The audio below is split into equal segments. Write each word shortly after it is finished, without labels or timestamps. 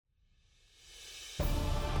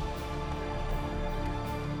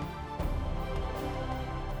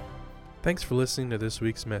Thanks for listening to this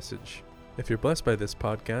week's message. If you're blessed by this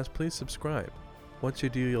podcast, please subscribe. Once you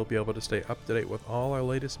do, you'll be able to stay up to date with all our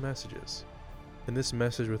latest messages. In this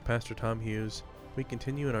message with Pastor Tom Hughes, we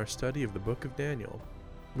continue in our study of the book of Daniel.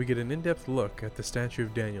 We get an in-depth look at the statue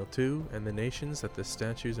of Daniel 2 and the nations that the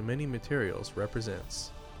statue's many materials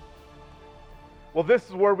represents. Well, this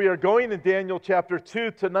is where we are going in Daniel chapter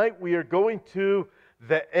 2. Tonight we are going to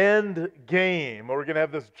the end game. We're going to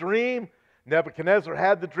have this dream. Nebuchadnezzar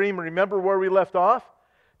had the dream. Remember where we left off?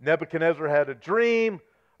 Nebuchadnezzar had a dream.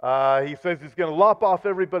 He says he's going to lop off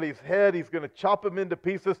everybody's head. He's going to chop them into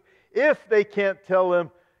pieces if they can't tell him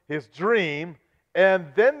his dream and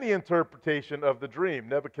then the interpretation of the dream.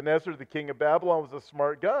 Nebuchadnezzar, the king of Babylon, was a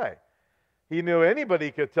smart guy. He knew anybody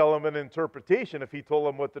could tell him an interpretation if he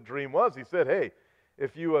told him what the dream was. He said, hey,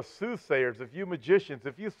 if you soothsayers, if you magicians,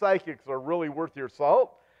 if you psychics are really worth your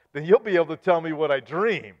salt, then you'll be able to tell me what I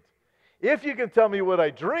dreamed. If you can tell me what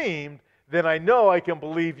I dreamed, then I know I can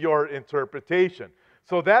believe your interpretation.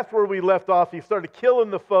 So that's where we left off. He started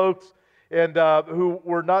killing the folks and who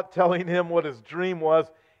were not telling him what his dream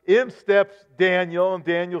was. In steps Daniel, and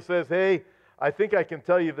Daniel says, hey, I think I can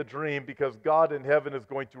tell you the dream because God in heaven is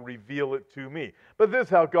going to reveal it to me. But this is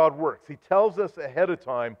how God works. He tells us ahead of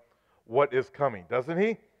time what is coming, doesn't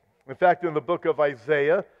he? In fact, in the book of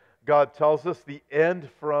Isaiah, God tells us the end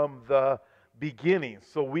from the beginning,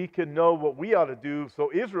 so we can know what we ought to do,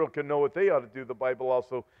 so Israel can know what they ought to do. The Bible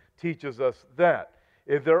also teaches us that.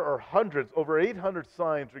 There are hundreds, over 800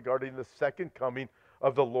 signs regarding the second coming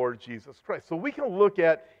of the Lord Jesus Christ. So we can look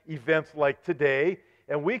at events like today,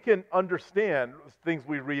 and we can understand things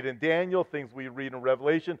we read in Daniel, things we read in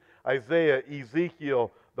Revelation, Isaiah,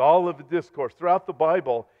 Ezekiel, the Olivet Discourse, throughout the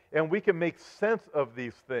Bible, and we can make sense of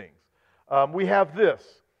these things. We have this,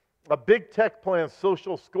 a big tech plan,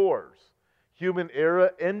 social scores. Human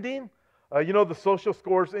era ending. The social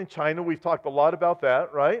scores in China, we've talked a lot about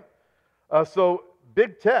that, right? So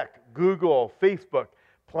big tech, Google, Facebook,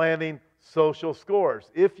 planning social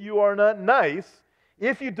scores. If you are not nice,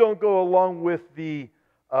 if you don't go along with the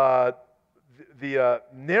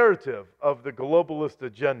narrative of the globalist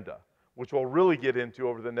agenda, which we'll really get into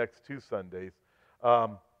over the next 2 Sundays,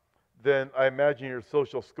 then I imagine your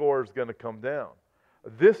social score is going to come down.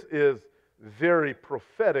 This is very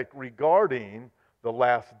prophetic regarding the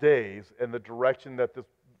last days and the direction that this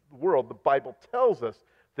world, the Bible tells us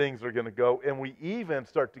things are going to go, and we even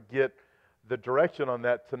start to get the direction on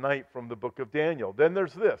that tonight from the book of Daniel. Then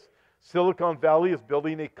there's this. Silicon Valley is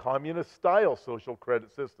building a communist-style social credit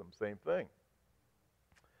system. Same thing.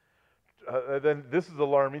 Then this is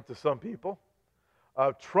alarming to some people.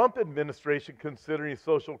 Trump administration considering a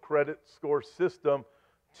social credit score system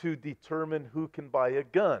to determine who can buy a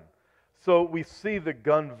gun. So we see the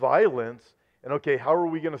gun violence, and okay, how are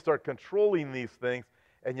we going to start controlling these things?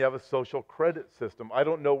 And you have a social credit system. I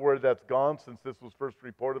don't know where that's gone since this was first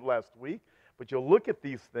reported last week, but you'll look at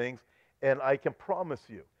these things, and I can promise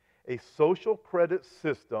you, a social credit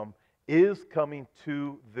system is coming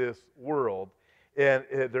to this world, and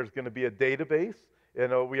there's going to be a database.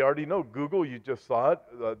 We already know Google, you just saw it,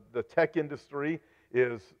 the tech industry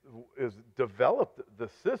is developed the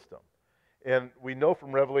system. And we know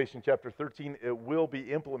from Revelation chapter 13 it will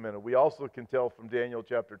be implemented. We also can tell from Daniel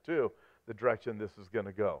chapter 2 the direction this is going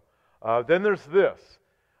to go. Then there's this,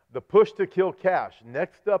 the push to kill cash.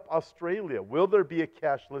 Next up, Australia. Will there be a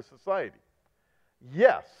cashless society?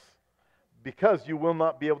 Yes, because you will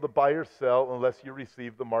not be able to buy or sell unless you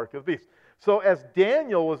receive the mark of the beast. So as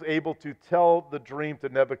Daniel was able to tell the dream to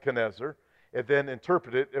Nebuchadnezzar and then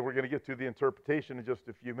interpret it, and we're going to get to the interpretation in just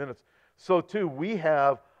a few minutes, so too we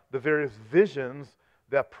have the various visions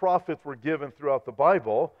that prophets were given throughout the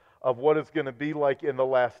Bible of what it's going to be like in the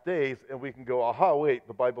last days, and we can go, aha, wait,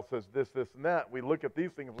 the Bible says this, this, and that. We look at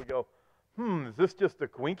these things and we go, is this just a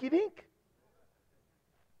quinky-dink?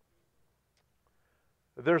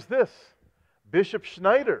 There's this. Bishop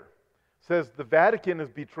Schneider says the Vatican is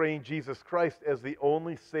betraying Jesus Christ as the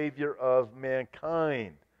only Savior of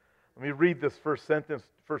mankind. Let me read this first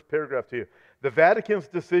paragraph to you. The Vatican's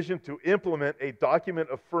decision to implement a document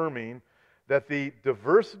affirming that the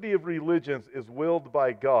diversity of religions is willed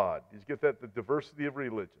by God. Did you get that? The diversity of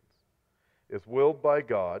religions is willed by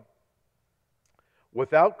God.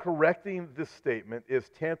 Without correcting this statement is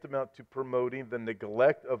tantamount to promoting the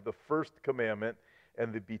neglect of the first commandment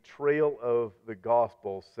and the betrayal of the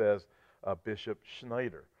gospel, says Bishop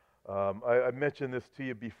Schneider. I mentioned this to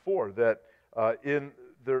you before, that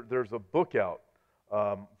there's a book out.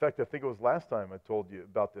 In fact, I think it was last time I told you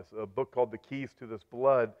about this, a book called The Keys to This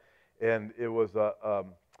Blood, and it was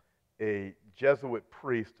a Jesuit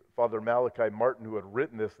priest, Father Malachi Martin, who had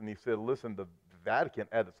written this, and he said, listen, the Vatican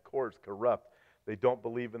at its core is corrupt. They don't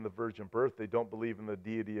believe in the virgin birth. They don't believe in the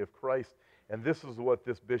deity of Christ. And this is what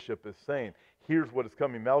this bishop is saying. Here's what is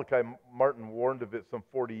coming. Malachi Martin warned of it some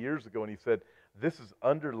 40 years ago, and he said, this is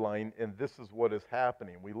underlying, and this is what is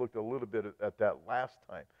happening. We looked a little bit at that last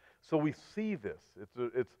time. So we see this.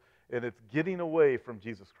 It's getting away from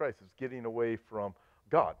Jesus Christ. It's getting away from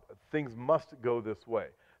God. Things must go this way.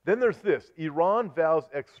 Then there's this. Iran vows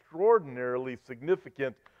extraordinarily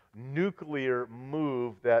significant nuclear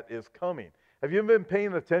move that is coming. Have you been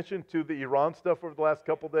paying attention to the Iran stuff over the last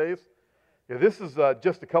couple days? Yeah, this is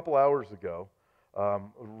just a couple hours ago.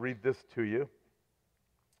 I'll read this to you.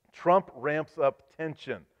 Trump ramps up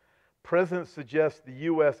tension. President suggests the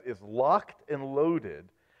U.S. is locked and loaded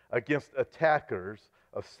against attackers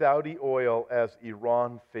of Saudi oil as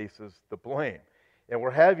Iran faces the blame. And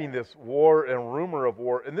we're having this war and rumor of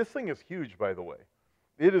war. And this thing is huge, by the way.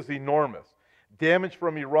 It is enormous. Damage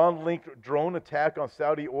from Iran-linked drone attack on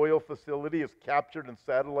Saudi oil facility is captured in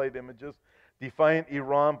satellite images. Defiant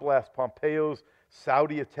Iran blasts Pompeo's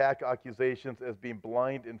Saudi attack accusations as being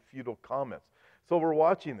blind and futile comments. So we're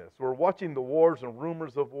watching this. We're watching the wars and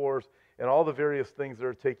rumors of wars and all the various things that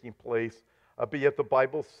are taking place. But yet the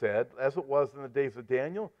Bible said, as it was in the days of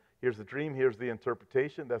Daniel, here's the dream, here's the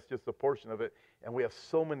interpretation. That's just a portion of it. And we have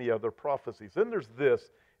so many other prophecies. Then there's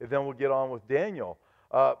this, and then we'll get on with Daniel.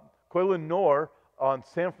 Quaylen Noor on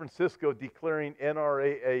San Francisco declaring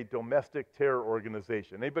NRA a domestic terror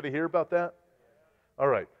organization. Anybody hear about that? All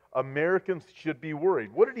right. Americans should be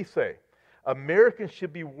worried. What did he say? Americans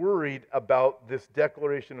should be worried about this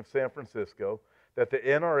declaration of San Francisco that the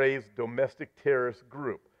NRA's domestic terrorist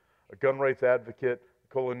group, a gun rights advocate,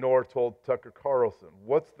 Quaylen Noor told Tucker Carlson.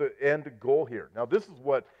 What's the end goal here? Now, this is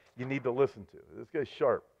what you need to listen to. This guy's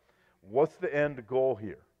sharp. What's the end goal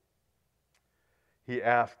here? He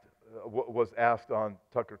was asked on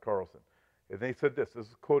Tucker Carlson. And they said this is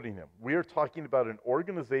quoting him. We are talking about an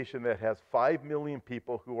organization that has 5 million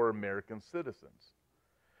people who are American citizens.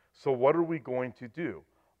 So what are we going to do?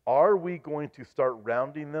 Are we going to start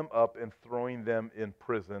rounding them up and throwing them in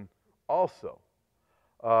prison also?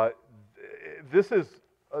 This is,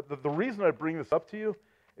 the reason I bring this up to you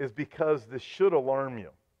is because this should alarm you.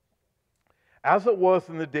 As it was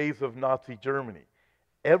in the days of Nazi Germany,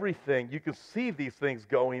 everything, you can see these things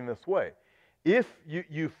going this way. If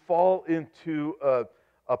you fall into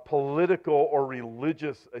a political or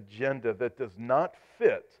religious agenda that does not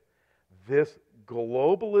fit this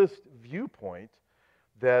globalist viewpoint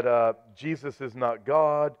that Jesus is not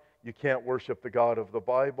God, you can't worship the God of the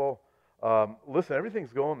Bible, listen,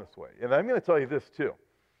 everything's going this way. And I'm going to tell you this too.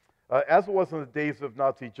 As it was in the days of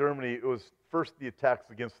Nazi Germany, it was first the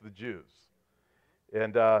attacks against the Jews.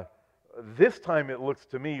 And this time it looks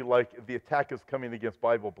to me like the attack is coming against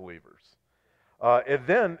Bible believers. And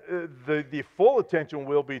then the full attention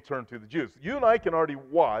will be turned to the Jews. You and I can already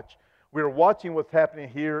watch. We're watching what's happening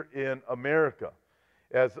here in America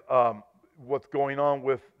as what's going on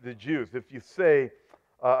with the Jews. If you say,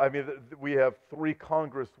 we have 3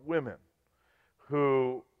 Congress women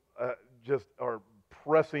who just are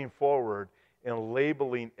pressing forward and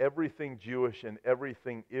labeling everything Jewish and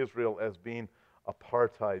everything Israel as being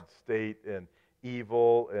apartheid state and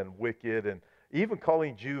evil and wicked, and even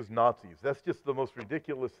calling Jews Nazis. That's just the most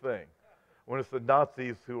ridiculous thing when it's the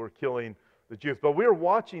Nazis who are killing the Jews. But we're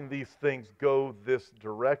watching these things go this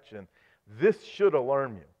direction. This should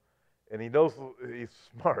alarm you. And he knows he's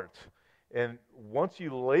smart. And once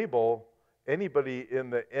you label anybody in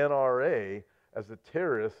the NRA as a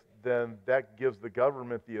terrorist, then that gives the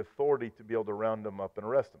government the authority to be able to round them up and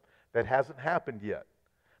arrest them. That hasn't happened yet.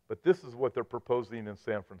 But this is what they're proposing in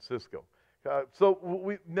San Francisco.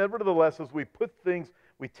 So nevertheless, as we put things,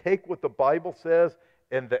 we take what the Bible says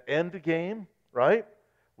and the end game, right?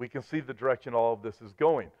 We can see the direction all of this is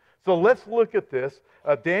going. So let's look at this.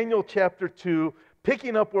 Daniel chapter 2,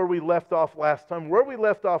 picking up where we left off last time. Where we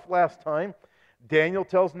left off last time, Daniel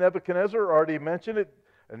tells Nebuchadnezzar, already mentioned it,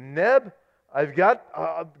 Neb,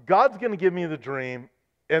 God's going to give me the dream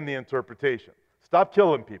and the interpretation. Stop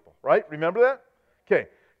killing people, right? Remember that? Okay,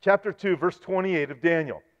 chapter 2, verse 28 of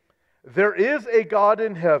Daniel. There is a God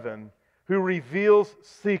in heaven who reveals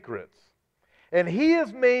secrets, and he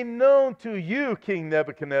has made known to you, King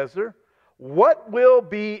Nebuchadnezzar, what will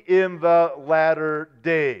be in the latter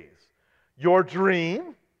days. Your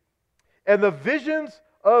dream and the visions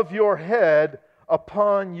of your head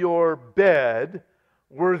upon your bed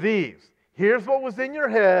were these. Here's what was in your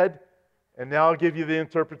head, and now I'll give you the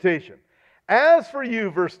interpretation. As for you,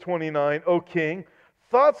 verse 29, O king,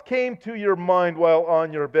 thoughts came to your mind while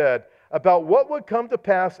on your bed about what would come to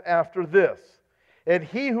pass after this. And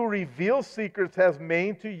he who reveals secrets has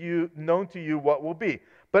made known to you what will be.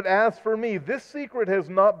 But as for me, this secret has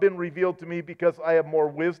not been revealed to me because I have more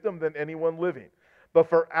wisdom than anyone living. But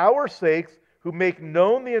for our sakes, who make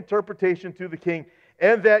known the interpretation to the king,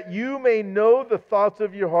 and that you may know the thoughts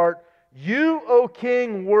of your heart, you, O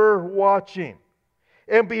king, were watching.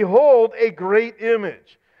 And behold, a great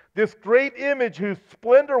image. This great image, whose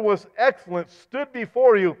splendor was excellent, stood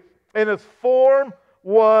before you, and its form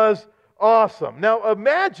was awesome. Now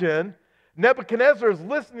imagine Nebuchadnezzar is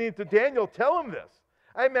listening to Daniel tell him this.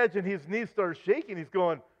 I imagine his knees start shaking. He's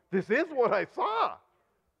going, this is what I saw.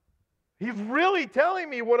 He's really telling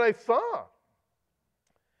me what I saw.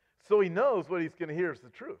 So he knows what he's going to hear is the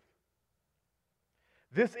truth.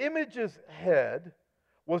 This image's head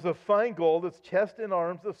was of fine gold, its chest and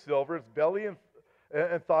arms of silver, its belly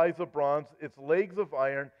and thighs of bronze, its legs of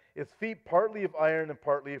iron, its feet partly of iron and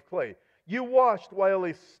partly of clay. You watched while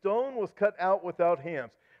a stone was cut out without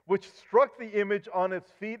hands, which struck the image on its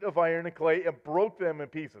feet of iron and clay and broke them in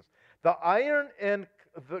pieces. The iron and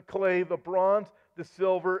the clay, the bronze, the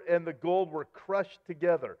silver, and the gold were crushed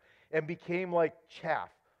together and became like chaff.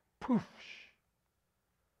 Poof!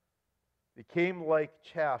 Became like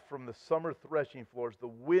chaff from the summer threshing floors. The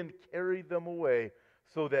wind carried them away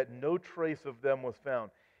so that no trace of them was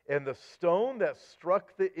found. And the stone that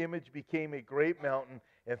struck the image became a great mountain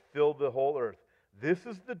and filled the whole earth. This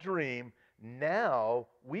is the dream. Now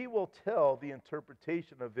we will tell the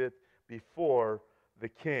interpretation of it before the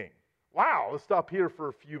king. Wow, let's stop here for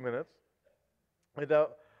a few minutes.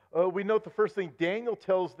 And we note the first thing, Daniel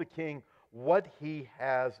tells the king what he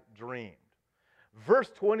has dreamed. Verse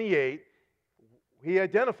 28, he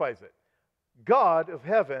identifies it. God of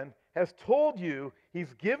heaven has told you,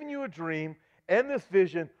 he's given you a dream and this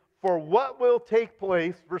vision for what will take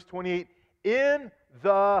place, verse 28, in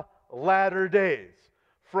the latter days.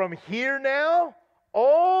 From here now,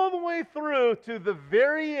 all the way through to the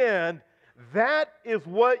very end, that is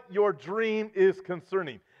what your dream is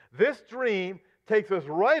concerning. This dream takes us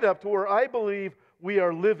right up to where I believe we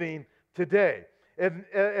are living today. And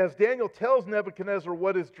as Daniel tells Nebuchadnezzar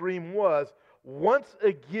what his dream was, once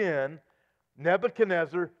again,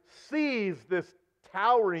 Nebuchadnezzar sees this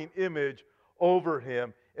towering image over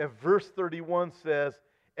him. And verse 31 says,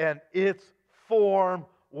 and its form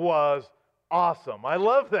was awesome. I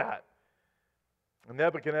love that. And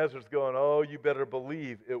Nebuchadnezzar's going, oh, you better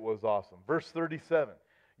believe it was awesome. Verse 37,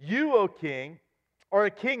 you, O king, are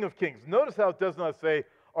a king of kings. Notice how it does not say,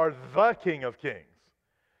 are the king of kings.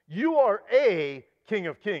 You are a king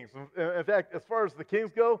of kings. In fact, as far as the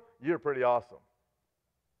kings go, you're pretty awesome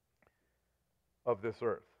of this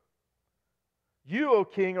earth. You, O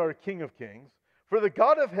king, are a king of kings, for the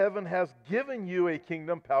God of heaven has given you a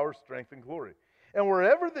kingdom, power, strength, and glory. And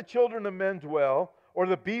wherever the children of men dwell, or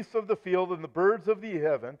the beasts of the field and the birds of the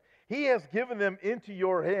heaven, he has given them into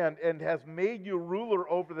your hand and has made you ruler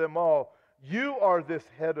over them all. You are this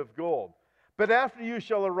head of gold. But after you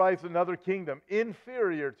shall arise another kingdom,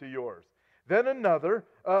 inferior to yours. Then another,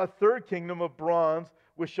 a third kingdom of bronze,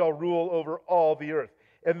 which shall rule over all the earth.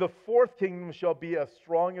 And the fourth kingdom shall be as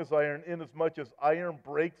strong as iron, inasmuch as iron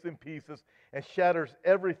breaks in pieces and shatters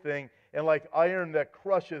everything. And like iron that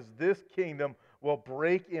crushes, this kingdom will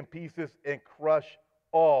break in pieces and crush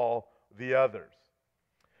all the others.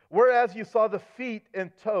 Whereas you saw the feet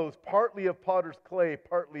and toes, partly of potter's clay,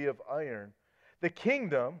 partly of iron, that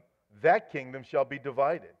kingdom shall be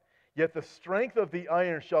divided. Yet the strength of the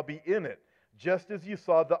iron shall be in it, just as you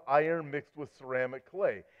saw the iron mixed with ceramic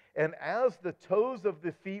clay. And as the toes of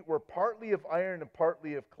the feet were partly of iron and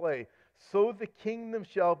partly of clay, so the kingdom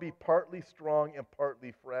shall be partly strong and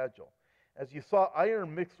partly fragile. As you saw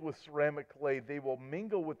iron mixed with ceramic clay, they will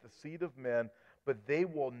mingle with the seed of men, but they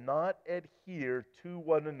will not adhere to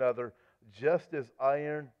one another, just as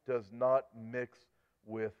iron does not mix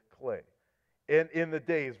with clay. And in the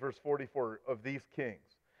days, verse 44, of these kings,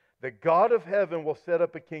 the God of heaven will set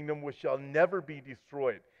up a kingdom which shall never be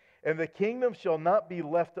destroyed. And the kingdom shall not be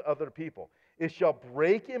left to other people. It shall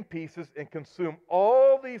break in pieces and consume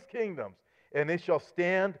all these kingdoms, and it shall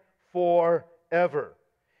stand forever.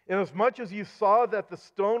 Inasmuch as you saw that the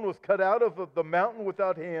stone was cut out of the mountain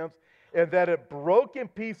without hands, and that it broke in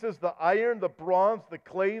pieces the iron, the bronze, the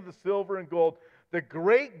clay, the silver, and gold, the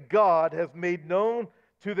great God has made known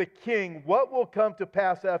to the king what will come to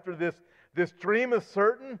pass after this. This dream is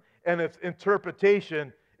certain, and its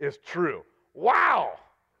interpretation is true. Wow!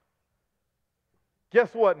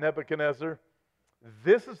 Guess what, Nebuchadnezzar?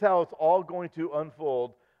 This is how it's all going to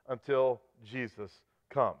unfold until Jesus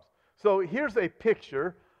comes. So here's a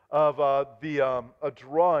picture of a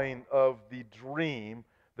drawing of the dream,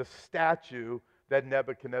 the statue that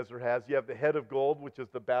Nebuchadnezzar has. You have the head of gold, which is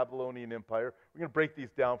the Babylonian Empire. We're going to break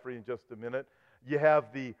these down for you in just a minute. You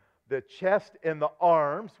have the chest and the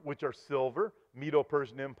arms, which are silver,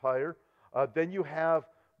 Medo-Persian Empire. Then you have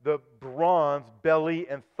the bronze, belly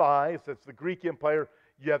and thighs. That's the Greek Empire.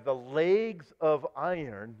 You have the legs of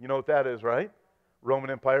iron. You know what that is, right? Roman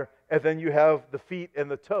Empire. And then you have the feet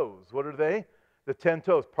and the toes. What are they? The 10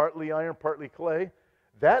 toes, partly iron, partly clay.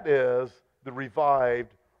 That is the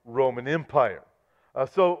revived Roman Empire.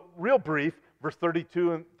 So real brief, verse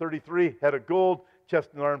 32 and 33, head of gold,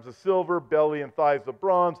 chest and arms of silver, belly and thighs of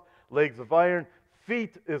bronze, legs of iron.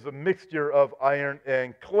 Feet is a mixture of iron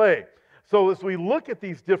and clay. So as we look at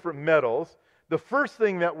these different metals, the first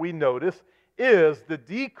thing that we notice is the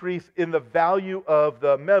decrease in the value of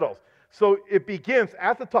the metals. So it begins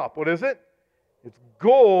at the top. What is it? It's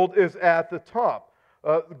gold is at the top.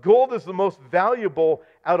 Gold is the most valuable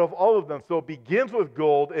out of all of them. So it begins with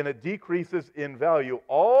gold and it decreases in value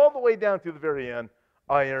all the way down to the very end,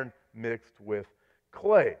 iron mixed with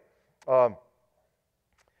clay.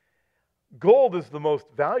 Gold is the most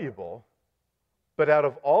valuable, but out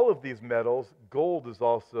of all of these metals, gold is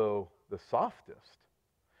also the softest.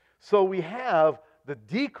 So we have the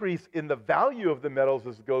decrease in the value of the metals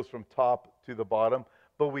as it goes from top to the bottom,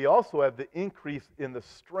 but we also have the increase in the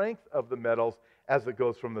strength of the metals as it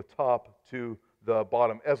goes from the top to the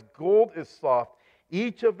bottom. As gold is soft,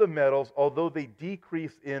 each of the metals, although they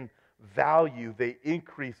decrease in value, they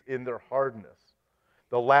increase in their hardness.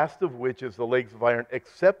 The last of which is the legs of iron,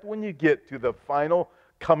 except when you get to the final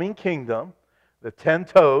coming kingdom, the 10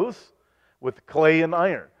 toes with clay and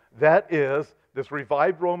iron. That is this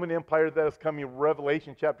revived Roman Empire that is coming.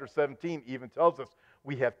 Revelation chapter 17 even tells us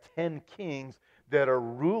we have 10 kings that are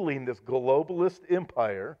ruling this globalist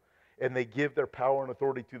empire, and they give their power and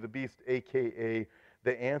authority to the beast, a.k.a.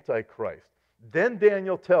 the Antichrist. Then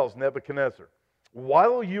Daniel tells Nebuchadnezzar,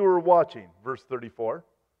 while you were watching, verse 34,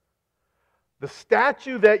 the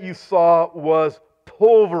statue that you saw was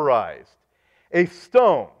pulverized. A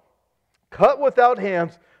stone cut without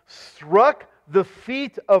hands struck the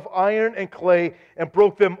feet of iron and clay and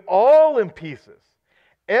broke them all in pieces.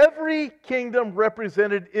 Every kingdom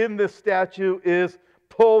represented in this statue is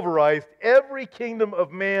pulverized. Every kingdom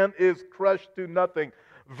of man is crushed to nothing.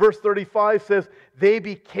 Verse 35 says, they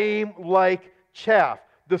became like chaff.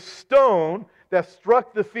 The stone that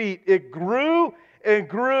struck the feet, it grew and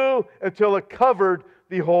grew until it covered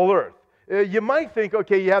the whole earth. You might think,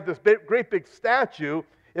 okay, you have this great big statue.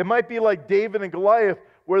 It might be like David and Goliath,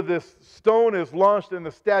 where this stone is launched and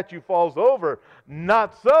the statue falls over.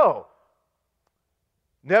 Not so.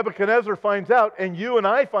 Nebuchadnezzar finds out, and you and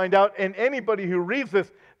I find out, and anybody who reads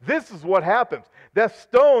this is what happens. That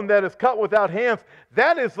stone that is cut without hands,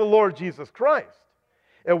 that is the Lord Jesus Christ.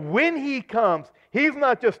 And when He comes, He's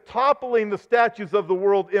not just toppling the statues of the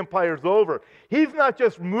world empires over. He's not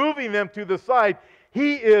just moving them to the side.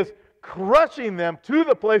 He is crushing them to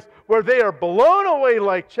the place where they are blown away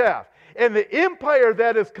like chaff. And the empire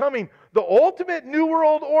that is coming, the ultimate New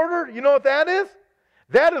World Order, you know what that is?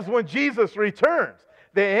 That is when Jesus returns.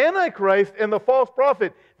 The Antichrist and the false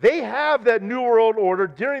prophet, they have that New World Order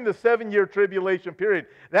during the 7-year tribulation period.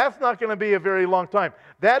 That's not going to be a very long time.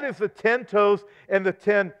 That is the 10 toes and the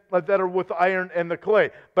 10 that are with iron and the clay.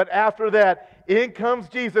 But after that, in comes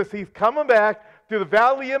Jesus. He's coming back to the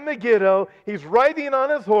valley of Megiddo. He's riding on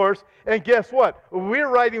his horse. And guess what? We're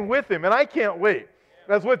riding with him. And I can't wait.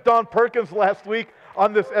 I was with Don Perkins last week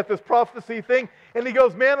on at this prophecy thing. And he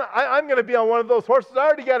goes, man, I'm going to be on one of those horses. I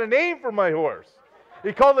already got a name for my horse.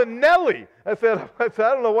 He called it Nellie. I said, I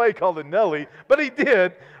don't know why he called it Nellie, but he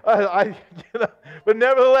did. But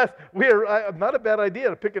nevertheless, not a bad idea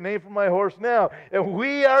to pick a name for my horse now. And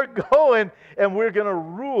we are going, and we're going to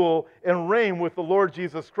rule and reign with the Lord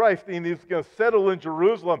Jesus Christ. And He's going to settle in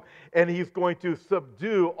Jerusalem, and He's going to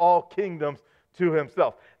subdue all kingdoms to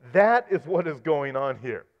Himself. That is what is going on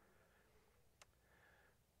here.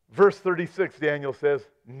 Verse 36, Daniel says,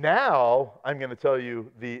 now I'm going to tell you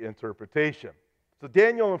the interpretation. So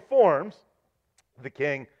Daniel informs the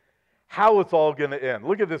king how it's all going to end.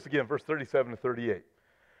 Look at this again, verse 37 to 38.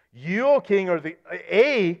 You, O king, are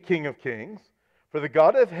a king of kings, for the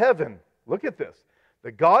God of heaven, look at this,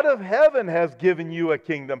 the God of heaven has given you a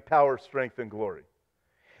kingdom, power, strength, and glory.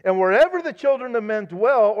 And wherever the children of men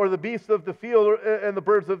dwell, or the beasts of the field and the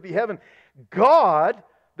birds of the heaven, God,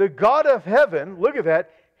 the God of heaven, look at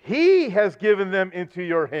that, He has given them into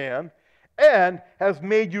your hand, and has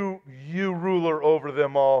made you ruler over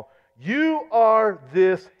them all. You are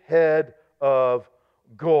this head of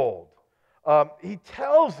gold. He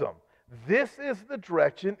tells them this is the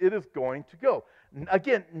direction it is going to go.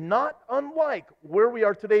 Again, not unlike where we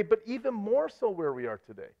are today, but even more so where we are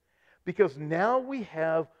today. Because now we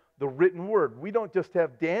have the written word. We don't just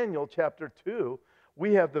have Daniel chapter 2.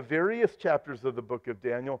 We have the various chapters of the book of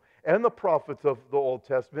Daniel and the prophets of the Old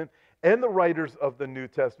Testament and the writers of the New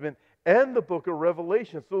Testament and the book of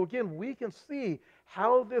Revelation. So again, we can see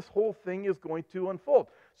how this whole thing is going to unfold.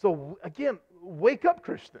 So again, wake up,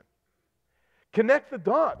 Christian. Connect the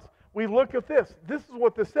dots. We look at this. This is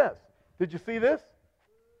what this says. Did you see this?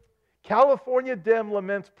 California Dem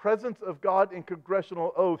laments presence of God in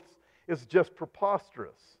congressional oaths is just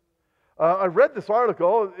preposterous. I read this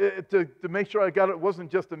article to make sure I got it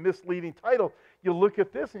wasn't just a misleading title. You look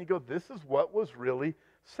at this and you go, this is what was really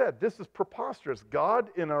said. This is preposterous. God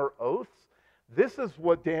in our oaths, this is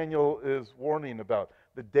what Daniel is warning about.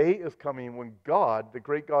 The day is coming when God, the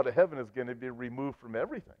great God of heaven, is going to be removed from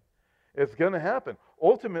everything. It's going to happen.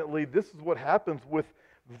 Ultimately, this is what happens with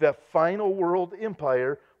the final world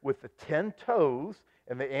empire with the 10 toes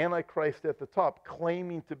and the Antichrist at the top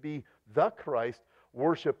claiming to be the Christ,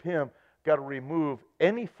 worship him, got to remove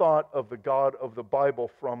any thought of the God of the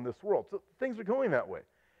Bible from this world. So things are going that way.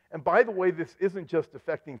 And by the way, this isn't just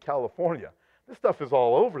affecting California. This stuff is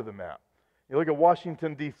all over the map. You look at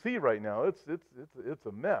Washington, D.C. right now, it's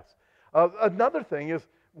a mess. Another thing is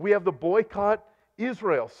we have the boycott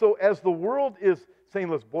Israel. So as the world is saying,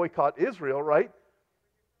 let's boycott Israel, right?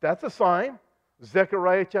 That's a sign.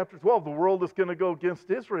 Zechariah chapter 12, the world is going to go against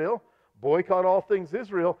Israel, boycott all things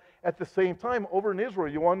Israel. At the same time, over in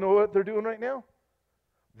Israel, you want to know what they're doing right now?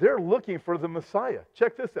 They're looking for the Messiah.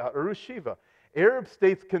 Check this out, Urushiva. Arab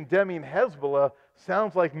states condemning Hezbollah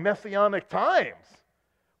sounds like messianic times.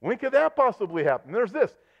 When could that possibly happen? There's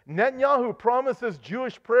this. Netanyahu promises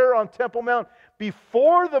Jewish prayer on Temple Mount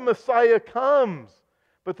before the Messiah comes.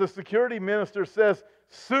 But the security minister says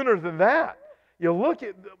sooner than that. You look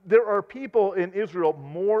at, there are people in Israel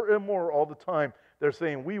more and more all the time, they're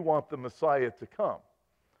saying, we want the Messiah to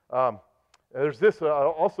come. There's this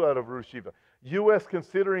also out of Urushiva. U.S.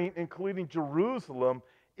 considering including Jerusalem,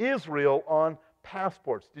 Israel on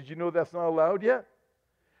passports. Did you know that's not allowed yet?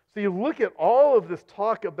 So you look at all of this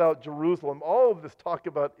talk about Jerusalem, all of this talk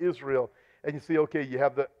about Israel, and you see, okay, you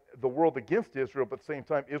have the world against Israel, but at the same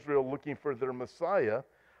time, Israel looking for their Messiah.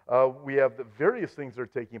 We have the various things that are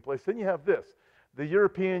taking place. Then you have this. The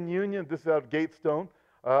European Union, this is out of Gatestone,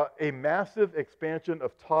 a massive expansion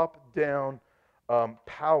of top-down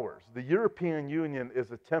powers. The European Union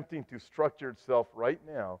is attempting to structure itself right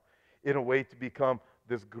now in a way to become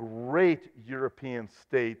this great European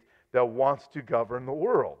state that wants to govern the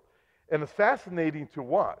world. And it's fascinating to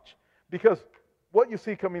watch because what you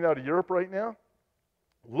see coming out of Europe right now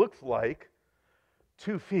looks like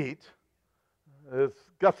 2 feet. It's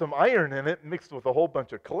got some iron in it mixed with a whole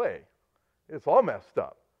bunch of clay. It's all messed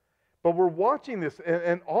up. But we're watching this,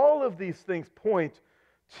 and all of these things point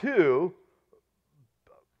to,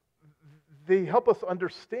 they help us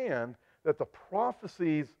understand that the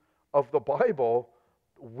prophecies of the Bible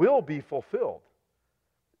will be fulfilled.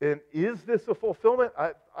 And is this a fulfillment?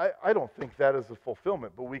 I don't think that is a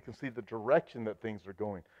fulfillment, but we can see the direction that things are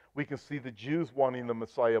going. We can see the Jews wanting the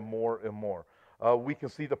Messiah more and more. We can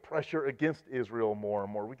see the pressure against Israel more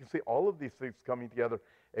and more. We can see all of these things coming together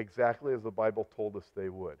exactly as the Bible told us they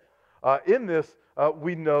would. In this,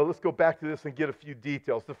 we know, let's go back to this and get a few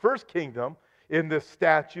details. The first kingdom in this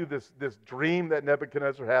statue, this dream that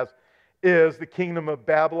Nebuchadnezzar has, is the kingdom of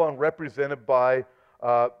Babylon, represented by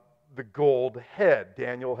the gold head.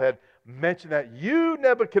 Daniel had mentioned that. You,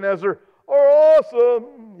 Nebuchadnezzar, are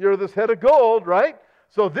awesome. You're this head of gold, right?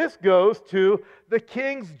 So this goes to the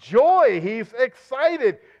king's joy. He's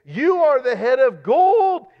excited. You are the head of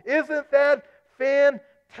gold. Isn't that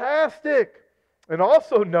fantastic? And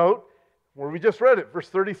also note, where we just read it, verse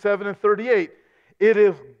 37 and 38, it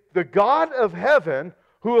is the God of heaven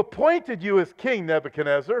who appointed you as king,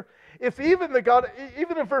 Nebuchadnezzar. It's even the God,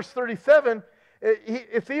 even in verse 37,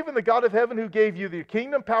 it's even the God of heaven who gave you the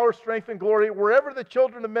kingdom, power, strength, and glory wherever the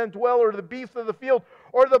children of men dwell, or the beasts of the field,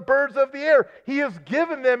 or the birds of the air. He has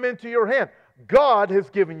given them into your hand. God has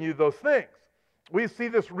given you those things. We see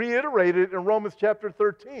this reiterated in Romans chapter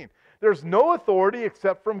 13. There's no authority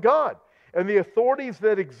except from God. And the authorities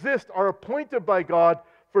that exist are appointed by God,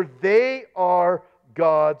 for they are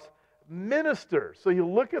God's ministers. So you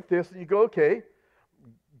look at this and you go, okay,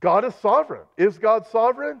 God is sovereign. Is God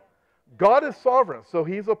sovereign? God is sovereign, so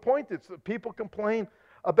he's appointed. So people complain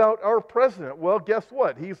about our president. Well, guess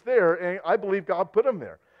what? He's there, and I believe God put him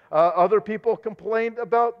there. Other people complained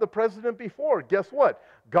about the president before. Guess what?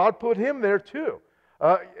 God put him there too.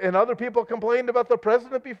 And other people complained about the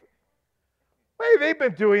president before. Hey, they've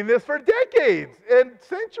been doing this for decades and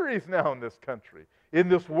centuries now in this country, in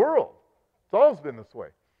this world. It's always been this way.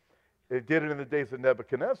 They did it in the days of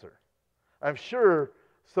Nebuchadnezzar. I'm sure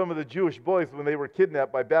some of the Jewish boys, when they were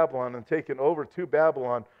kidnapped by Babylon and taken over to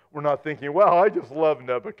Babylon, were not thinking, wow, I just love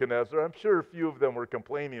Nebuchadnezzar. I'm sure a few of them were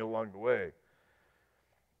complaining along the way.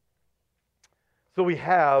 So we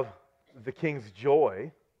have the king's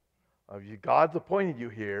joy of you. God's appointed you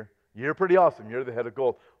here. You're pretty awesome. You're the head of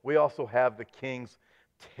gold. We also have the king's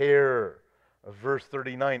terror. Verse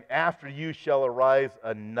 39, after you shall arise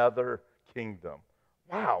another kingdom.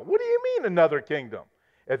 Wow, what do you mean another kingdom?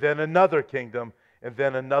 And then another kingdom, and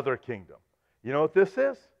then another kingdom. You know what this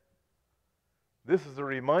is? This is a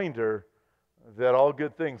reminder that all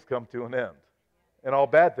good things come to an end. And all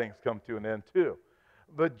bad things come to an end too.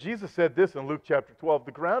 But Jesus said this in Luke chapter 12,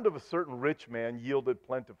 the ground of a certain rich man yielded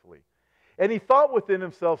plentifully. And he thought within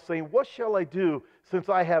himself, saying, what shall I do, since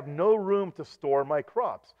I have no room to store my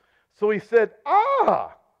crops? So he said, I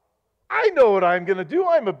know what I'm going to do.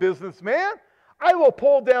 I'm a businessman. I will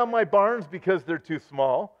pull down my barns because they're too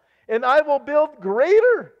small, and I will build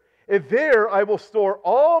greater. And there I will store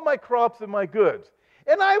all my crops and my goods.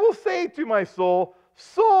 And I will say to my soul,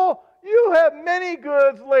 soul, you have many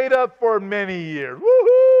goods laid up for many years.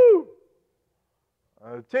 Woohoo!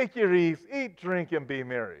 Take your ease, eat, drink, and be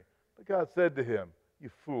merry. But God said to him, you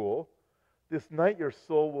fool, this night your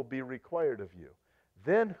soul will be required of you.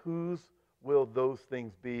 Then whose will those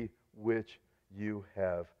things be which you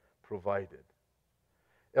have provided?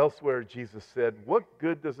 Elsewhere, Jesus said, what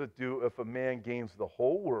good does it do if a man gains the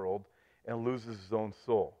whole world and loses his own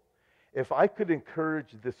soul? If I could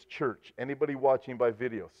encourage this church, anybody watching by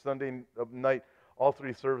video, Sunday night, all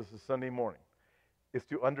three services Sunday morning, is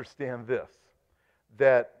to understand this,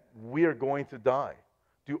 that we are going to die.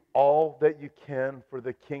 Do all that you can for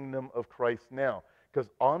the kingdom of Christ now. Because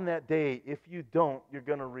on that day, if you don't, you're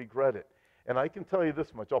going to regret it. And I can tell you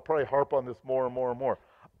this much. I'll probably harp on this more and more and more.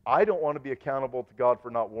 I don't want to be accountable to God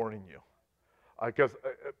for not warning you.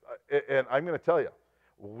 And I'm going to tell you,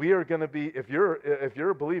 we are going to be, if you're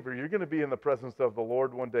a believer, you're going to be in the presence of the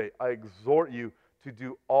Lord one day. I exhort you to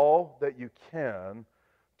do all that you can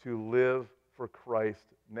to live for Christ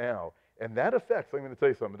now. And that affects, I'm going to tell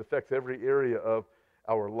you something, it affects every area of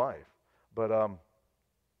our life. But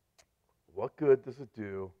what good does it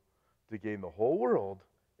do to gain the whole world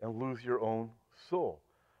and lose your own soul?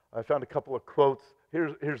 I found a couple of quotes.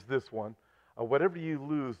 Here's this one. Whatever you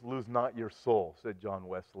lose, lose not your soul, said John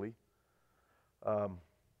Wesley.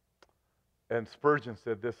 And Spurgeon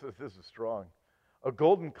said this is strong. A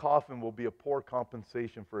golden coffin will be a poor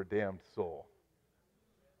compensation for a damned soul.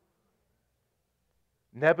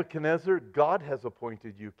 Nebuchadnezzar, God has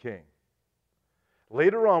appointed you king.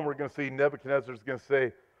 Later on, we're going to see Nebuchadnezzar is going to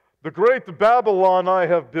say, the great Babylon I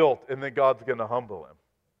have built, and then God's going to humble him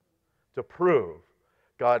to prove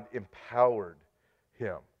God empowered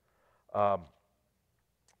him.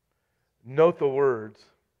 Note the words,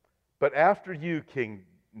 but after you, King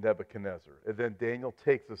Nebuchadnezzar, and then Daniel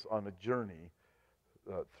takes us on a journey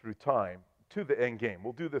through time to the end game.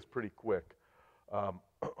 We'll do this pretty quick.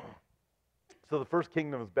 So the first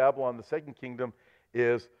kingdom is Babylon. The second kingdom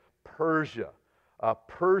is Persia.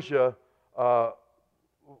 Persia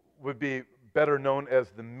would be better known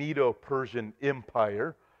as the Medo-Persian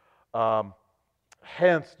Empire.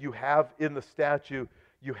 Hence, you have in the statue,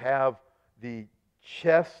 you have the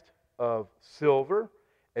chest of silver,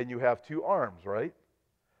 and you have two arms, right?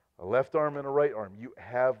 A left arm and a right arm. You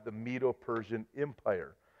have the Medo-Persian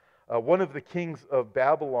Empire. One of the kings of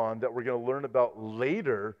Babylon that we're going to learn about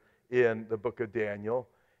later in the book of Daniel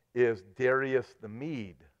is Darius the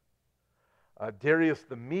Mede. Darius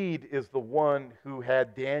the Mede is the one who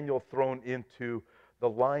had Daniel thrown into the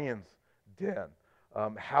lion's den.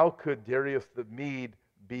 How could Darius the Mede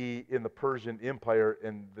be in the Persian Empire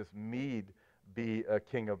and this Mede be a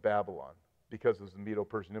king of Babylon? Because it was the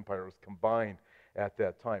Medo-Persian Empire. It was combined at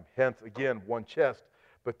that time. Hence, again, one chest,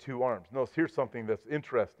 but two arms. Notice here's something that's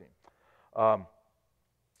interesting.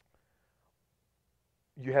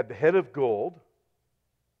 You had the head of gold,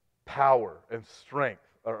 power and strength,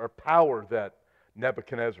 or power that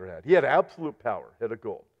Nebuchadnezzar had. He had absolute power, head of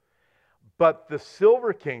gold. But the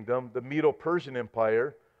silver kingdom, the Medo-Persian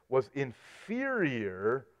Empire, was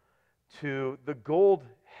inferior to the gold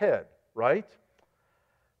head, right?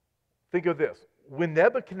 Think of this. When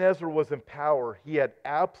Nebuchadnezzar was in power, he had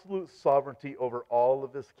absolute sovereignty over all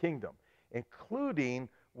of his kingdom, including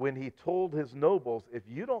when he told his nobles, if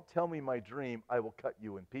you don't tell me my dream, I will cut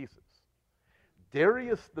you in pieces.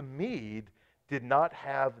 Darius the Mede did not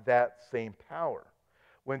have that same power.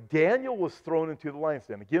 When Daniel was thrown into the lion's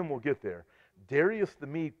den, again we'll get there, Darius the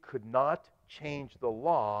Mede could not change the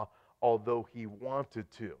law, although he wanted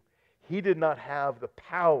to. He did not have the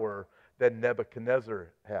power that Nebuchadnezzar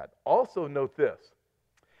had. Also note this.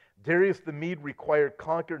 Darius the Mede required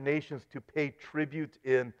conquered nations to pay tribute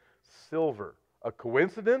in silver. A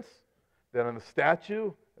coincidence that on the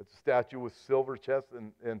statue, it's a statue with silver chests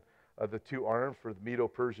and the two arms for the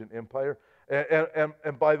Medo-Persian Empire.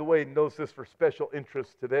 And by the way, notice this for special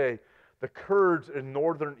interest today. The Kurds in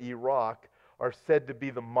northern Iraq are said to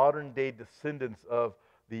be the modern-day descendants of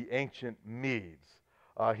the ancient Medes.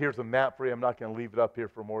 Here's a map for you. I'm not going to leave it up here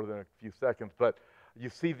for more than a few seconds, but you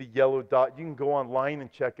see the yellow dot. You can go online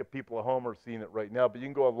and check it. People at home are seeing it right now, but you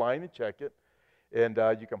can go online and check it, and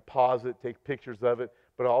you can pause it, take pictures of it.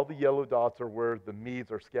 But all the yellow dots are where the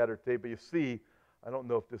Medes are scattered today. But you see, I don't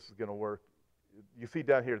know if this is going to work. You see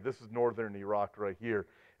down here, this is northern Iraq right here,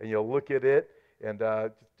 and you'll look at it, and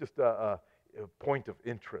just a point of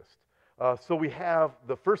interest. So we have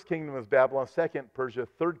the first kingdom is Babylon, second Persia,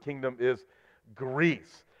 third kingdom is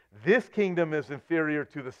Greece. This kingdom is inferior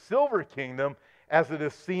to the silver kingdom, as it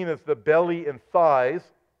is seen as the belly and thighs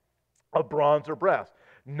of bronze or brass.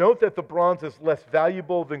 Note that the bronze is less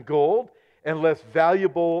valuable than gold and less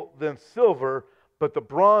valuable than silver, but the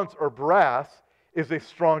bronze or brass is a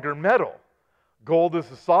stronger metal. Gold is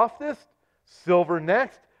the softest, silver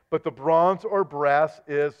next, but the bronze or brass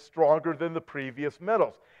is stronger than the previous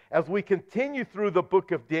metals. As we continue through the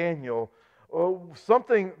book of Daniel,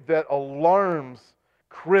 something that alarms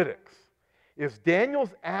critics is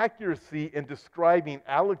Daniel's accuracy in describing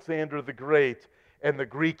Alexander the Great and the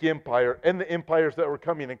Greek Empire and the empires that were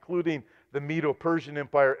coming, including the Medo-Persian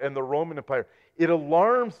Empire and the Roman Empire. It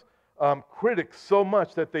alarms critics so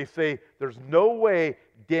much that they say there's no way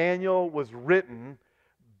Daniel was written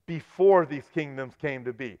before these kingdoms came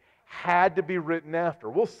to be. Had to be written after.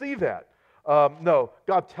 We'll see that. No,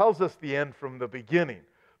 God tells us the end from the beginning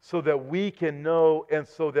so that we can know and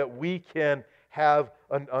so that we can have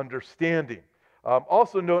an understanding.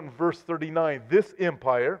 Also note in verse 39, this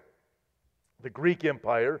empire, the Greek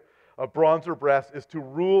Empire, of bronze or brass, is to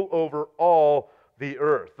rule over all the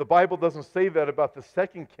earth. The Bible doesn't say that about the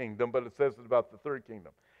second kingdom, but it says it about the third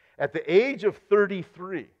kingdom. At the age of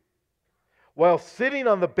 33, while sitting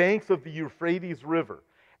on the banks of the Euphrates River,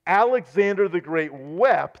 Alexander the Great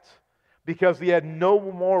wept because he had no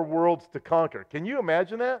more worlds to conquer. Can you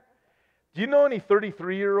imagine that? Do you know any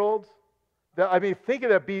 33-year-olds? I mean, think of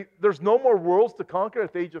that. There's no more worlds to conquer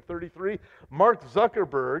at the age of 33. Mark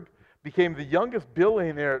Zuckerberg became the youngest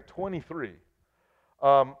billionaire at 23.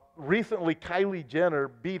 Recently, Kylie Jenner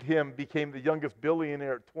beat him, became the youngest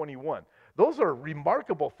billionaire at 21. Those are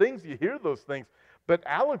remarkable things. You hear those things. But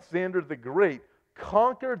Alexander the Great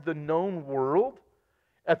conquered the known world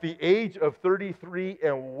at the age of 33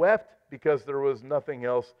 and wept because there was nothing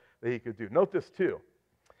else that he could do. Note this too.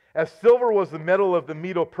 As silver was the metal of the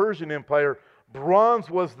Medo-Persian Empire, bronze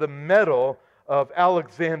was the metal of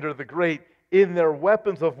Alexander the Great. In their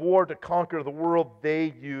weapons of war to conquer the world,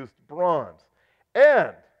 they used bronze.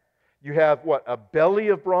 And you have what? A belly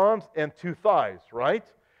of bronze and two thighs, right?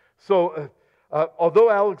 So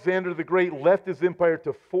although Alexander the Great left his empire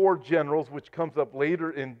to 4 generals, which comes up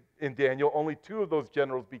later in Daniel, only 2 of those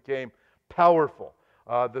generals became powerful.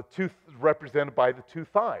 The 2 represented by the 2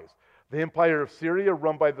 thighs. The empire of Syria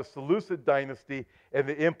run by the Seleucid dynasty, and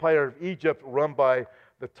the empire of Egypt run by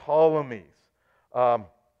the Ptolemies.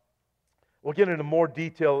 We'll get into more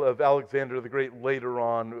detail of Alexander the Great later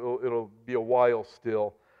on. It'll be a while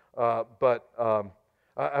still. But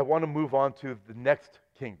I want to move on to the next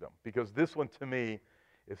kingdom, because this one to me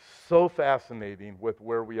is so fascinating with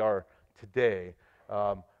where we are today.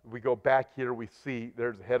 We go back here, we see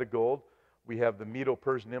there's a head of gold. We have the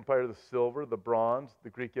Medo-Persian Empire, the silver, the bronze, the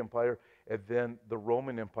Greek Empire, and then the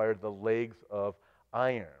Roman Empire, the legs of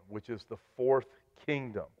iron, which is the 4th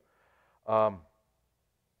kingdom. The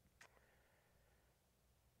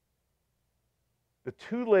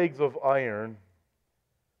 2 legs of iron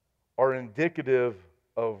are indicative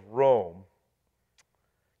of Rome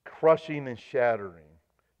crushing and shattering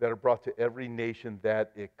that are brought to every nation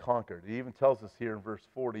that it conquered. It even tells us here in verse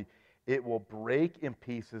 40, it will break in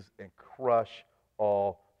pieces and crush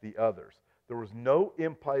all the others. There was no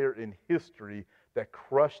empire in history that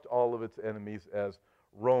crushed all of its enemies as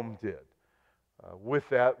Rome did. With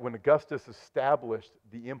that, when Augustus established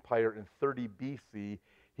the empire in 30 BC,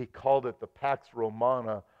 he called it the Pax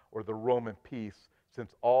Romana, or the Roman peace,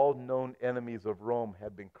 since all known enemies of Rome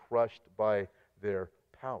had been crushed by their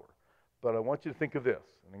power. But I want you to think of this,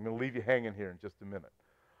 and I'm going to leave you hanging here in just a minute.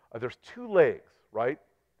 There's 2 legs, right?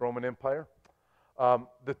 Roman Empire.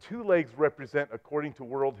 The 2 legs represent, according to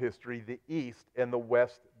world history, the east and the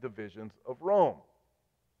west divisions of Rome.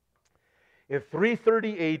 In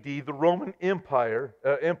 330 AD, the Roman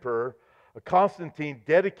emperor Constantine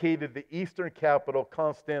dedicated the eastern capital,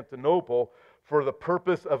 Constantinople, for the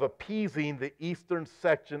purpose of appeasing the eastern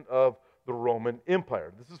section of the Roman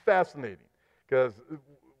Empire. This is fascinating because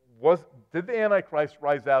did the Antichrist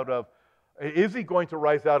rise out of, is he going to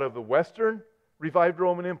rise out of the Western revived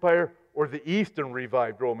Roman Empire or the Eastern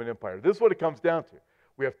revived Roman Empire? This is what it comes down to.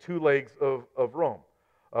 We have two legs of Rome,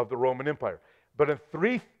 of the Roman Empire. But in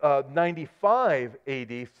 395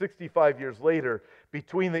 AD, 65 years later,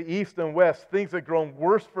 between the East and West, things had grown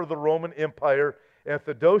worse for the Roman Empire, and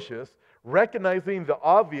Theodosius, recognizing the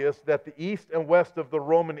obvious that the East and West of the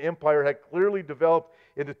Roman Empire had clearly developed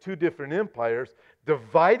into two different empires,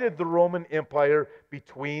 divided the Roman Empire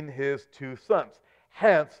between his two sons.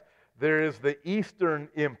 Hence, there is the Eastern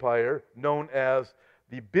Empire known as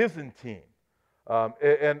the Byzantine.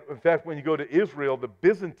 And in fact, when you go to Israel, the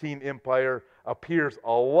Byzantine Empire appears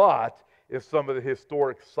a lot in some of the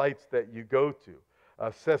historic sites that you go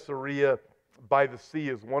to. Caesarea by the Sea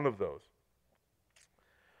is one of those.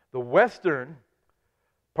 The western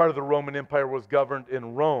part of the Roman Empire was governed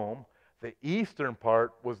in Rome. The eastern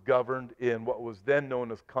part was governed in what was then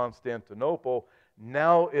known as Constantinople.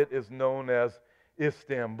 Now it is known as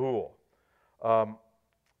Istanbul.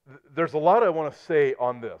 There's a lot I want to say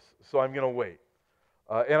on this, so I'm going to wait.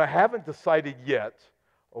 And I haven't decided yet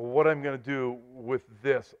what I'm going to do with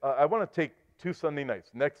this. I want to take 2 Sunday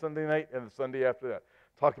nights, next Sunday night and the Sunday after that,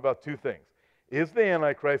 talk about 2 things. Is the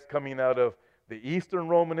Antichrist coming out of the Eastern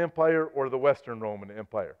Roman Empire or the Western Roman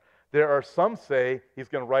Empire? There are some say he's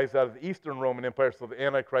going to rise out of the Eastern Roman Empire, so the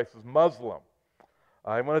Antichrist is Muslim.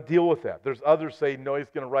 I want to deal with that. There's others say, no, he's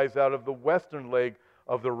going to rise out of the Western leg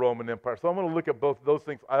of the Roman Empire. So I'm going to look at both of those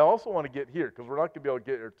things. I also want to get here, because we're not going to be able to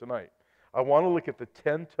get here tonight. I want to look at the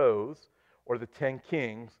 10 toes, or the 10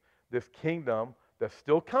 kings, this kingdom that's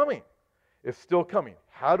still coming. It's still coming.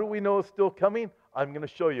 How do we know it's still coming? I'm going to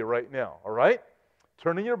show you right now, all right?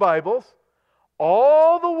 Turn in your Bibles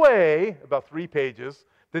all the way, about 3 pages,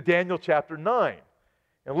 to Daniel chapter 9.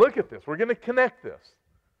 And look at this. We're going to connect this.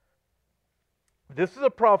 This is a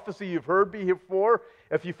prophecy you've heard before.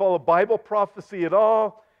 If you follow Bible prophecy at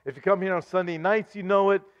all, if you come here on Sunday nights, you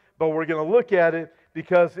know it. But we're going to look at it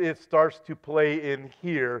because it starts to play in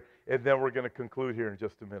here, and then we're going to conclude here in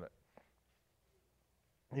just a minute.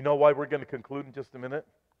 You know why we're going to conclude in just a minute?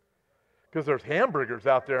 Because there's hamburgers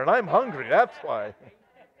out there, and I'm hungry. That's why.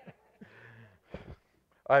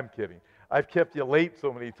 I'm kidding. I've kept you late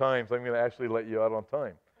so many times, I'm going to actually let you out on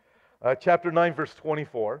time. Chapter 9, verse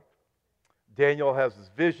 24. Daniel has his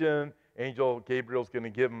vision. Angel Gabriel's going to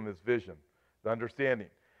give him his vision, the understanding.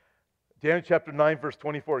 Daniel chapter 9, verse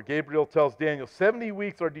 24. Gabriel tells Daniel, 70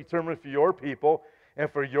 weeks are determined for your people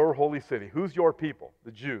and for your holy city. Who's your people?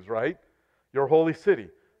 The Jews, right? Your holy city.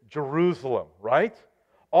 Jerusalem, right?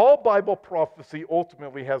 All Bible prophecy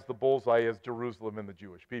ultimately has the bullseye as Jerusalem and the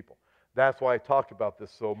Jewish people. That's why I talk about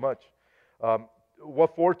this so much.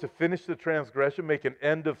 What for? To finish the transgression, make an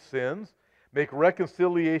end of sins, make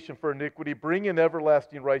reconciliation for iniquity, bring in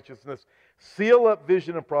everlasting righteousness, seal up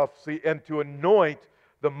vision and prophecy, and to anoint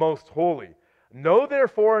the most holy. Know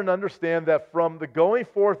therefore and understand that from the going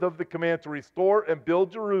forth of the command to restore and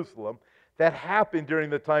build Jerusalem, that happened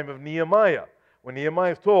during the time of Nehemiah. When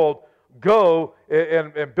Nehemiah is told, go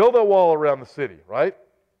and build a wall around the city, right?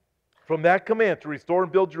 From that command to restore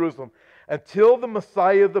and build Jerusalem, until the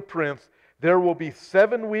Messiah the Prince, there will be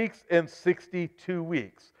 7 weeks and 62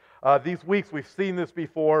 weeks. These weeks, we've seen this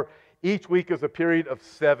before. Each week is a period of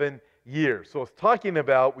 7 years. So it's talking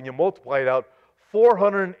about, when you multiply it out,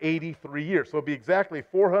 483 years. So it'll be exactly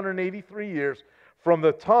 483 years from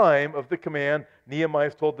the time of the command Nehemiah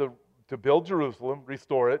is told to build Jerusalem,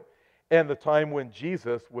 restore it, and the time when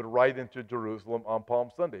Jesus would ride into Jerusalem on Palm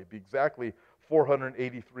Sunday. It'd be exactly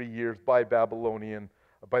 483 years by the Babylonian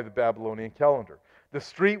calendar. The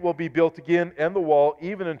street will be built again and the wall,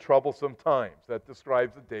 even in troublesome times. That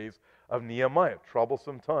describes the days of Nehemiah,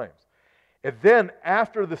 troublesome times. And then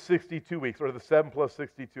after the 62 weeks, or the 7 plus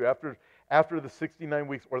 62, after the 69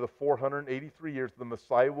 weeks, or the 483 years, the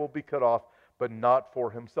Messiah will be cut off, but not for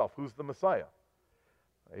himself. Who's the Messiah?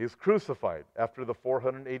 He's crucified after the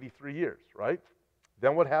 483 years, right?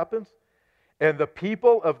 Then what happens? And the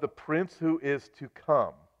people of the prince who is to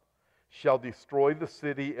come shall destroy the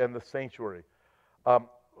city and the sanctuary.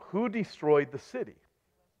 Who destroyed the city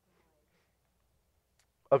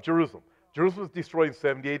of Jerusalem? Jerusalem was destroyed in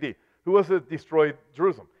 70 AD. Who was it destroyed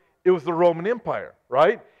Jerusalem? It was the Roman Empire,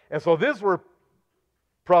 right? And so this is where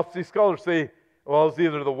prophecy scholars say, well, it's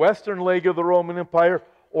either the western leg of the Roman Empire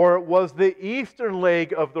or it was the eastern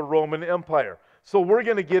leg of the Roman Empire. So we're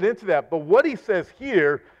going to get into that. But what he says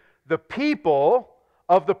here, the people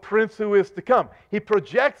of the prince who is to come. He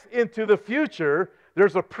projects into the future.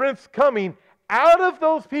 There's a prince coming out of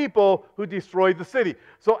those people who destroyed the city.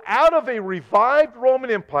 So out of a revived Roman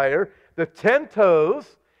Empire, the 10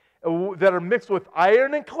 toes that are mixed with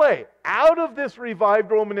iron and clay, out of this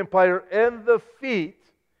revived Roman Empire and the feet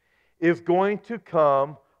is going to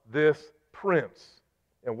come this prince.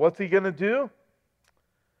 And what's he going to do?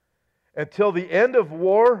 Until the end of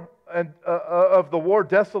war and of the war,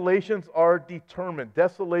 desolations are determined.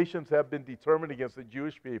 Desolations have been determined against the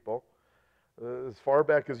Jewish people as far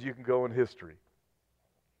back as you can go in history.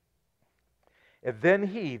 And then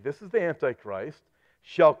he, this is the Antichrist,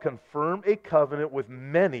 shall confirm a covenant with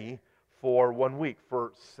many for 1 week,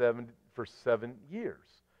 for 7 years.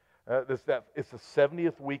 It's the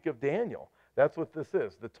 70th week of Daniel. That's what this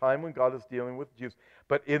is, the time when God is dealing with Jews.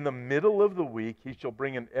 But in the middle of the week, he shall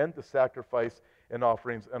bring an end to sacrifice and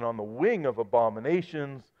offerings, and on the wing of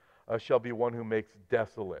abominations shall be one who makes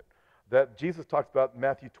desolate. That Jesus talks about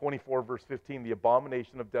Matthew 24, verse 15, the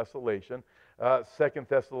abomination of desolation. 2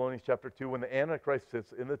 Thessalonians chapter 2, when the Antichrist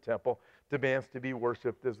sits in the temple, demands to be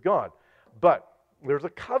worshipped as God. But there's a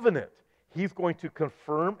covenant. He's going to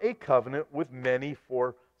confirm a covenant with many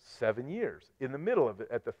for 7 years. In the middle of it,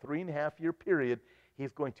 at the 3.5-year period,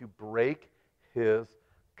 he's going to break his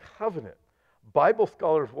covenant. Bible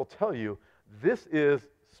scholars will tell you this is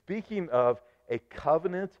speaking of a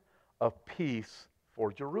covenant of peace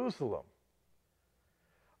for Jerusalem.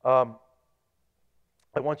 I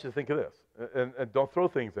want you to think of this, and don't throw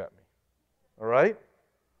things at me, all right?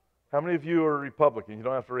 How many of you are Republican? You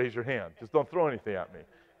don't have to raise your hand. Just don't throw anything at me,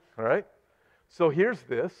 all right? So here's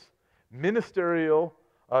this, ministerial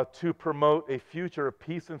to promote a future of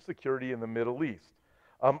peace and security in the Middle East.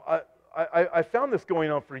 I found this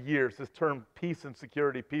going on for years, this term peace and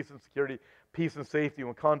security, peace and security, peace and safety.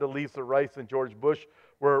 When Condoleezza Rice and George Bush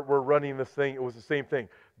were running this thing, it was the same thing.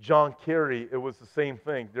 John Kerry, it was the same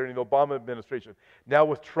thing during the Obama administration. Now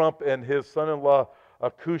with Trump and his son-in-law,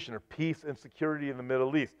 Kushner, peace and security in the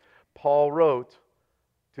Middle East. Paul wrote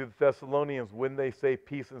to the Thessalonians, when they say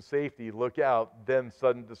peace and safety, look out, then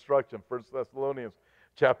sudden destruction. 1 Thessalonians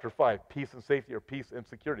chapter 5, peace and safety or peace and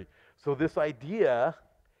security. So this idea,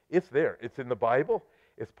 it's there. It's in the Bible.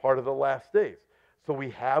 It's part of the last days. So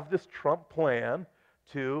we have this Trump plan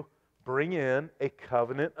to bring in a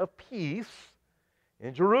covenant of peace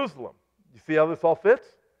in Jerusalem. You see how this all fits?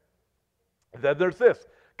 Then there's this,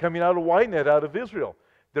 coming out of Ynet, out of Israel.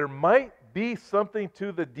 There might be something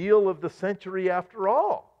to the deal of the century after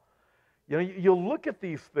all. You know, you look at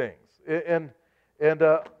these things, and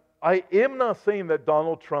I am not saying that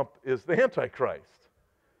Donald Trump is the Antichrist.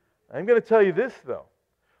 I'm going to tell you this, though.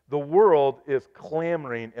 The world is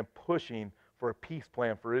clamoring and pushing for a peace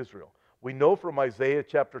plan for Israel. We know from Isaiah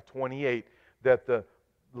chapter 28 that the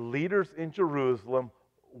leaders in Jerusalem,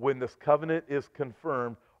 when this covenant is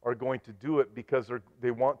confirmed, are going to do it because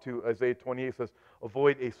they want to, Isaiah 28 says,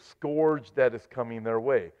 avoid a scourge that is coming their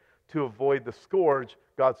way. To avoid the scourge,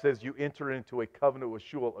 God says you enter into a covenant with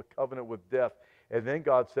Sheol, a covenant with death. And then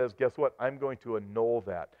God says, guess what? I'm going to annul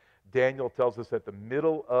that. Daniel tells us at the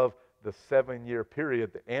middle of the 7-year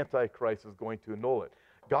period, the Antichrist is going to annul it.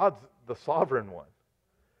 God's the sovereign one.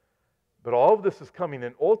 But all of this is coming,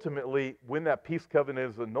 and ultimately, when that peace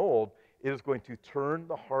covenant is annulled, it is going to turn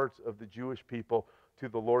the hearts of the Jewish people to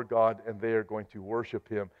the Lord God, and they are going to worship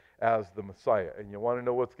Him as the Messiah. And you want to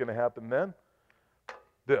know what's going to happen then?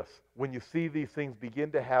 This. When you see these things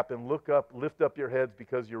begin to happen, look up, lift up your heads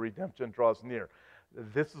because your redemption draws near.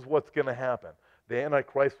 This is what's going to happen. The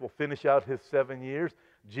Antichrist will finish out his 7 years.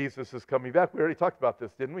 Jesus is coming back. We already talked about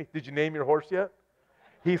this, didn't we? Did you name your horse yet?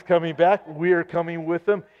 He's coming back. We are coming with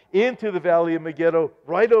him into the valley of Megiddo,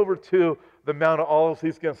 right over to the Mount of Olives.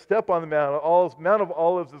 He's going to step on the Mount of Olives. Mount of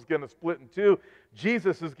Olives is going to split in two.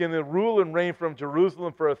 Jesus is going to rule and reign from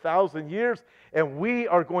Jerusalem for 1,000 years, and we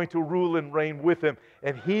are going to rule and reign with him,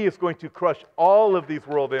 and he is going to crush all of these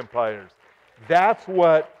world empires. That's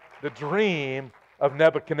what the dream of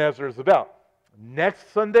Nebuchadnezzar is about.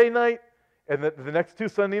 Next Sunday night and the next 2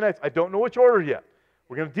 Sunday nights, I don't know which order yet,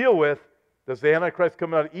 we're going to deal with, does the Antichrist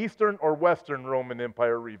come out of Eastern or Western Roman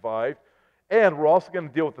Empire revived? And we're also going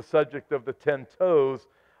to deal with the subject of the 10 toes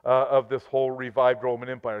of this whole revived Roman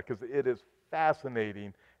Empire, because it is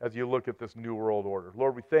fascinating as you look at this new world order.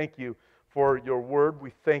 Lord, we thank you for your word.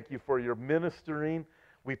 We thank you for your ministering.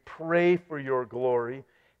 We pray for your glory.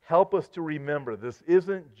 Help us to remember this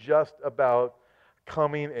isn't just about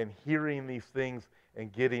coming and hearing these things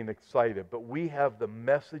and getting excited, but we have the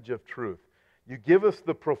message of truth. You give us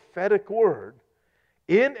the prophetic word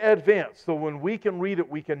in advance, so when we can read it,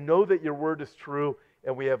 we can know that your word is true,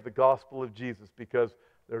 and we have the gospel of Jesus, because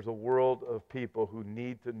There's a world of people who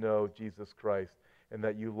need to know Jesus Christ and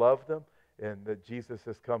that you love them and that Jesus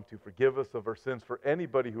has come to forgive us of our sins for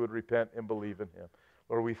anybody who would repent and believe in him.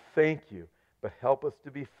 Lord, we thank you, but help us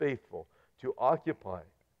to be faithful, to occupy,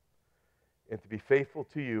 and to be faithful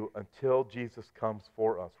to you until Jesus comes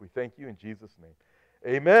for us. We thank you in Jesus'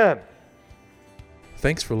 name. Amen.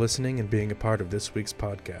 Thanks for listening and being a part of this week's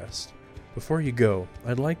podcast. Before you go,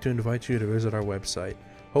 I'd like to invite you to visit our website,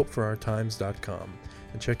 hopeforourtimes.com,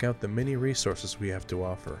 and check out the many resources we have to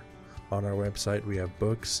offer. On our website, we have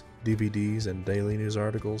books, DVDs, and daily news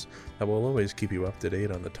articles that will always keep you up to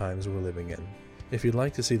date on the times we're living in. If you'd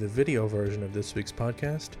like to see the video version of this week's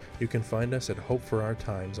podcast, you can find us at Hope for Our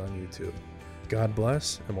Times on YouTube. God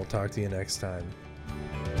bless, and we'll talk to you next time.